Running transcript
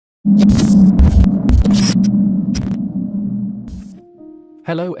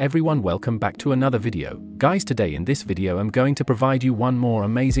Hello everyone, welcome back to another video. Guys, today in this video I'm going to provide you one more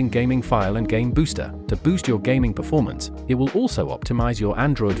amazing gaming file and game booster to boost your gaming performance. It will also optimize your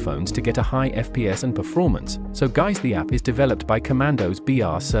Android phones to get a high FPS and performance. So guys, the app is developed by Comandos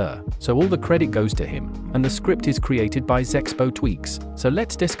BR sir, so all the credit goes to him, and the script is created by Zexpo Tweaks. So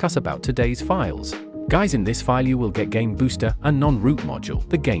let's discuss about today's files. Guys, in this file you will get Game Booster, a non-root module.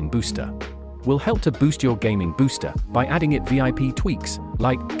 The Game Booster will help to boost your gaming booster by adding it VIP tweaks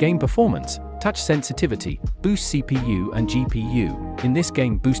like game performance, touch sensitivity, boost CPU and GPU. In this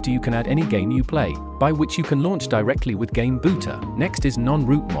game booster you can add any game you play, by which you can launch directly with Game Booster. Next is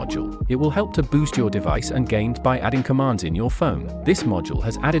non-root module. It will help to boost your device and games by adding commands in your phone. This module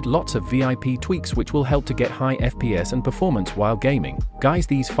has added lots of VIP tweaks which will help to get high FPS and performance while gaming. Guys,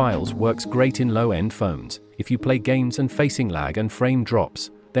 these files works great in low-end phones. If you play games and facing lag and frame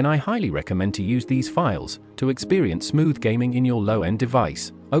drops, then I highly recommend to use these files to experience smooth gaming in your low-end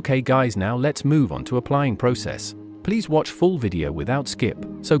device. Okay guys, now let's move on to applying process. Please watch full video without skip.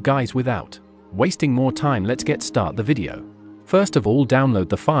 So guys, without wasting more time, let's get start the video. First of all, download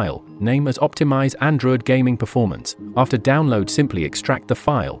the file, name as optimize Android gaming performance. After download, simply extract the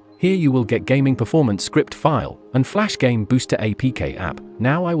file. Here you will get gaming performance script file and Flash Game Booster APK app.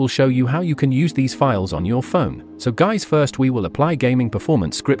 Now I will show you how you can use these files on your phone. So guys, first we will apply gaming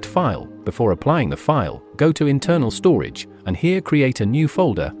performance script file. Before applying the file, go to internal storage and here create a new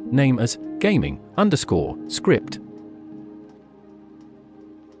folder, name as gaming_script.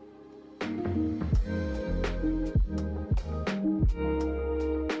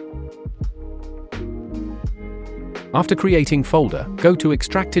 After creating folder, go to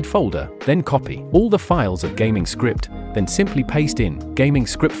extracted folder, then copy all the files of gaming script, then simply paste in gaming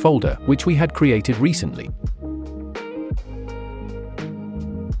script folder which we had created recently.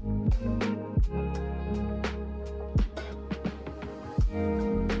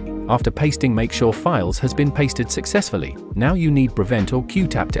 After pasting, make sure files has been pasted successfully. Now you need Brevent or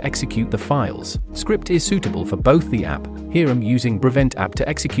Qute app to execute the files. Script is suitable for both the app. Here I'm using Brevent app to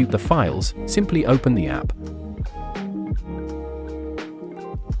execute the files. Simply open the app.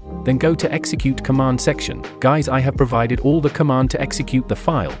 Then go to execute command section. Guys, I have provided all the command to execute the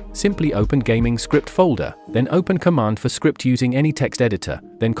file. Simply open gaming script folder, then open command for script using any text editor,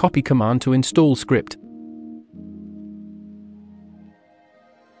 then copy command to install script.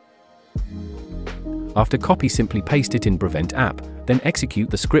 After copy, simply paste it in Brevent app, then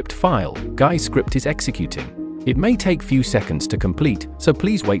execute the script file. Guys, script is executing. It may take few seconds to complete, so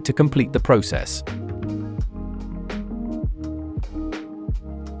please wait to complete the process.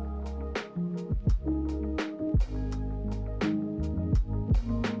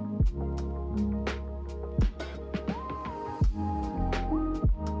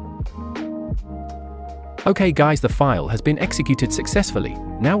 Okay guys, the file has been executed successfully.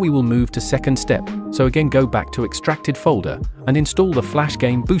 Now we will move to second step. So again, go back to extracted folder and install the Flash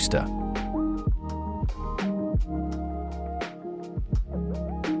Game Booster.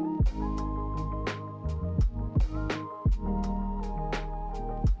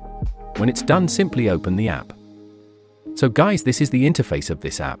 When it's done, simply open the app. So guys, this is the interface of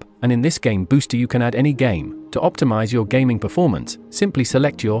this app, and in this game booster you can add any game. To optimize your gaming performance, simply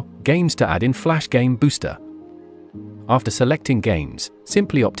select your games to add in Flash Game Booster. After selecting games,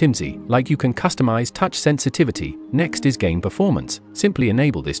 simply optimise, like you can customize touch sensitivity. Next is game performance. Simply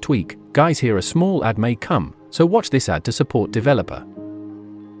enable this tweak. Guys, here a small ad may come, so watch this ad to support developer.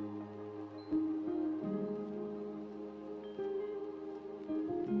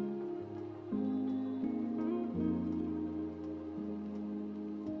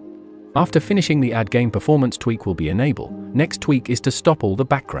 After finishing the ad, game performance tweak will be enabled. Next tweak is to stop all the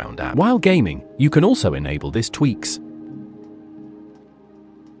background app. While gaming, you can also enable this tweaks.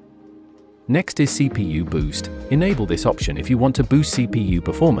 Next is CPU boost. Enable this option if you want to boost CPU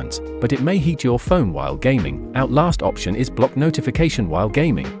performance, but it may heat your phone while gaming. Last option is block notification while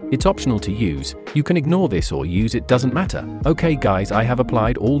gaming. It's optional to use. You can ignore this or use it, doesn't matter. Okay guys, I have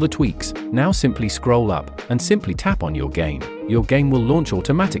applied all the tweaks. Now simply scroll up and simply tap on your game. Your game will launch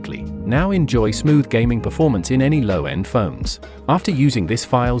automatically. Now enjoy smooth gaming performance in any low-end phones. After using this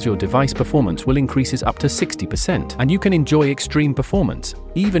files, your device performance will increases up to 60% and you can enjoy extreme performance,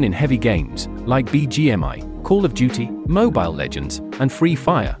 even in heavy games like BGMI, Call of Duty, Mobile Legends, and Free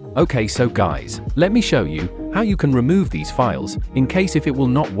Fire. Okay, so guys, let me show you how you can remove these files in case if it will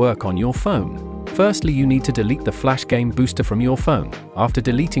not work on your phone. Firstly, you need to delete the Flash Game Booster from your phone. After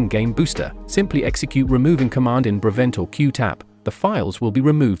deleting Game Booster, simply execute removing command in Brevent or Qute app. The files will be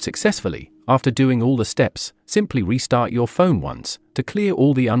removed successfully. After doing all the steps, simply restart your phone once to clear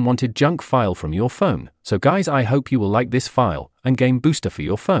all the unwanted junk file from your phone. So guys, I hope you will like this file and game booster for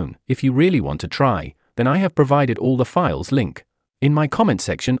your phone. If you really want to try, then I have provided all the files link in my comment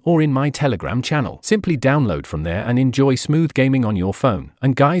section or in my Telegram channel. Simply download from there and enjoy smooth gaming on your phone.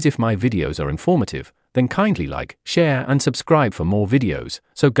 And guys, if my videos are informative, then kindly like, share and subscribe for more videos.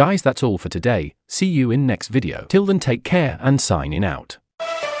 So guys, that's all for today. See you in next video. Till then, take care and signing out.